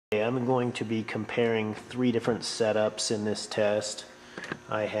I'm going to be comparing 3 different setups in this test.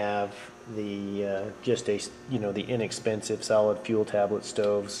 I have the the inexpensive solid fuel tablet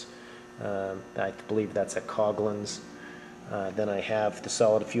stoves. I believe that's at Coughlin's. Then I have the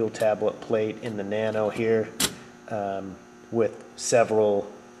solid fuel tablet plate in the Nano here, with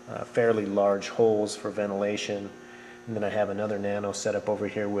several fairly large holes for ventilation. And then I have another Nano setup over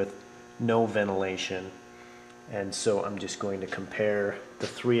here with no ventilation. And so I'm just going to compare the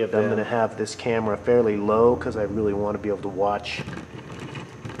 3 of them. I'm going to have this camera fairly low because I really want to be able to watch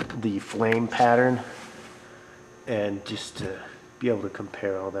the flame pattern and just be able to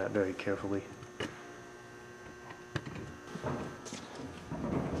compare all that very carefully.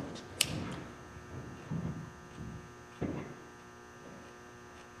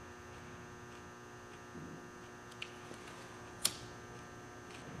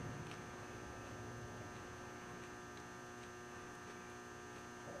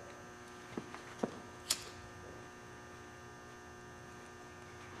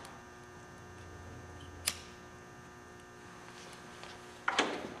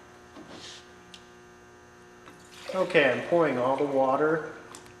 Okay, I'm pouring all the water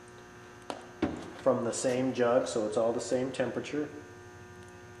from the same jug, so it's all the same temperature.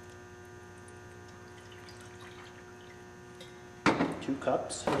 Two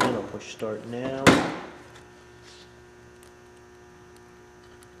cups, and I'll push start now.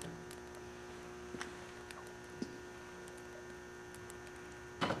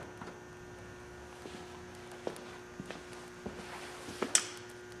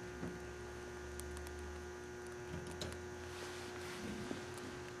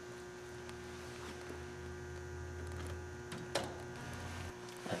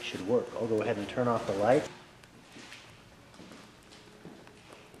 That should work. I'll go ahead and turn off the light.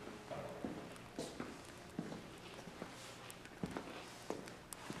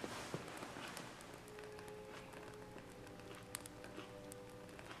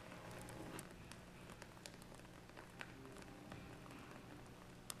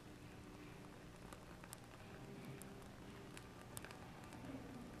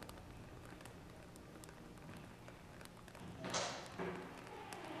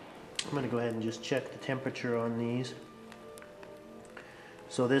 I'm going to go ahead and just check the temperature on these.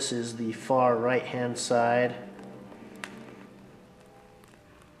 So this is the far right hand side.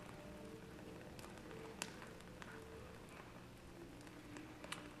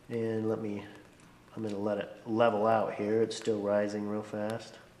 And I'm going to let it level out here. It's still rising real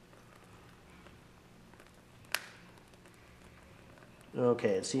fast.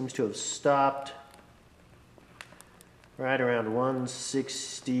 Okay, it seems to have stopped right around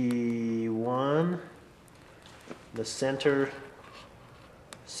 161. The center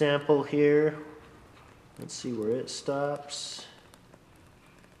sample here, let's see where it stops.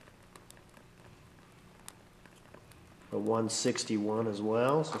 A 161 as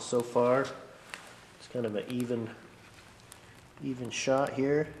well. So far it's kind of an even shot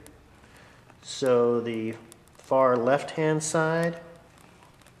here. So the far left hand side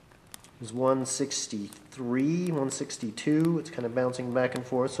is 163, 162. It's kind of bouncing back and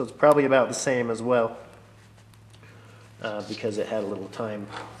forth, so it's probably about the same as well, because it had a little time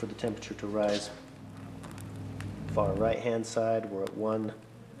for the temperature to rise. Far right hand side, we're at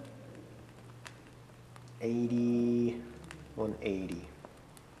 180, 180,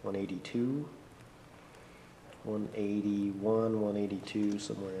 182, 181, 182,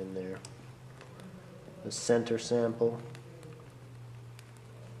 somewhere in there. The center sample,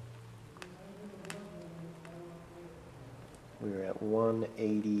 we're at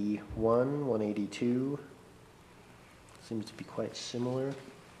 181, 182. Seems to be quite similar.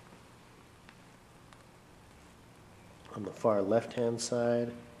 On the far left hand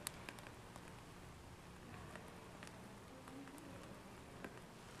side,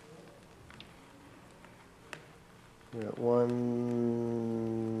 we're at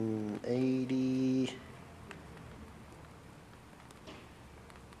 180,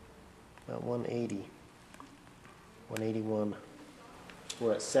 about 180. 181.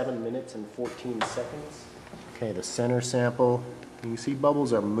 We're at 7 minutes and 14 seconds. Okay, the center sample, you can see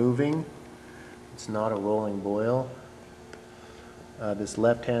bubbles are moving. It's not a rolling boil. This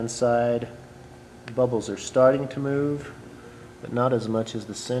left-hand side, bubbles are starting to move, but not as much as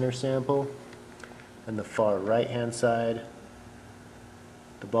the center sample. And the far right-hand side,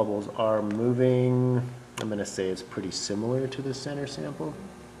 the bubbles are moving. I'm going to say it's pretty similar to the center sample.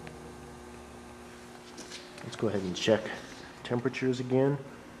 Let's go ahead and check temperatures again.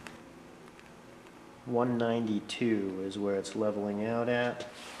 192 is where it's leveling out at.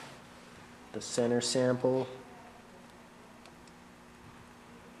 The center sample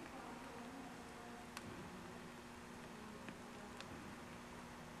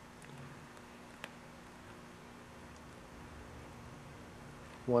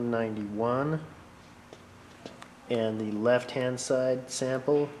 191, and the left-hand side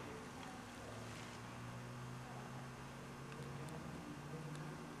sample,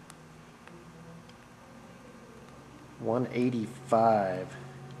 185.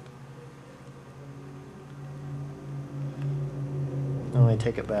 No, I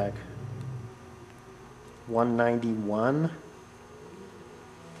take it back. 191.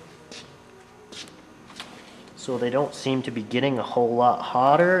 So they don't seem to be getting a whole lot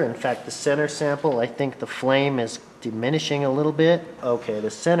hotter. In fact, the center sample, I think the flame is diminishing a little bit. Okay, the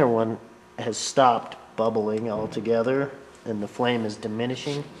center one has stopped bubbling altogether, and the flame is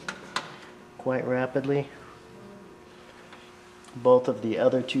diminishing quite rapidly. Both of the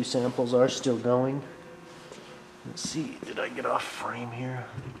other two samples are still going. Let's see, did I get off frame here?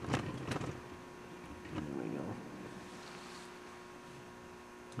 There we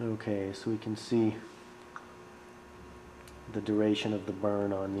go. Okay, so we can see the duration of the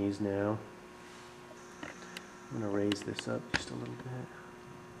burn on these now. I'm going to raise this up just a little bit.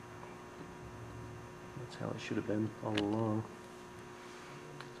 That's how it should have been all along.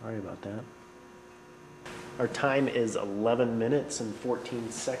 Sorry about that. Our time is 11 minutes and 14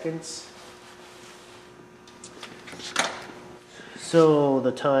 seconds. So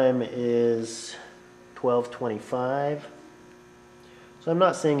the time is 12:25. So I'm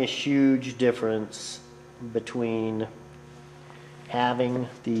not seeing a huge difference between having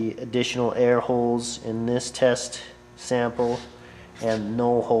the additional air holes in this test sample and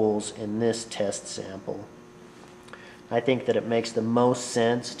no holes in this test sample. I think that it makes the most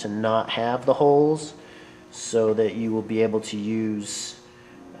sense to not have the holes so that you will be able to use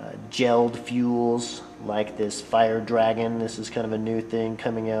gelled fuels like this Fire Dragon. This is kind of a new thing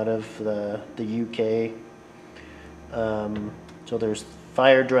coming out of the UK. So there's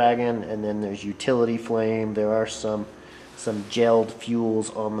Fire Dragon, and then there's Utility Flame. There are some gelled fuels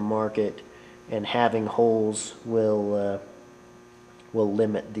on the market, and having holes will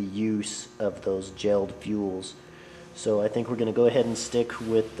limit the use of those gelled fuels. So I think we're going to go ahead and stick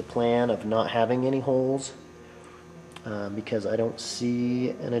with the plan of not having any holes because I don't see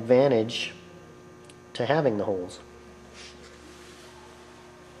an advantage to having the holes.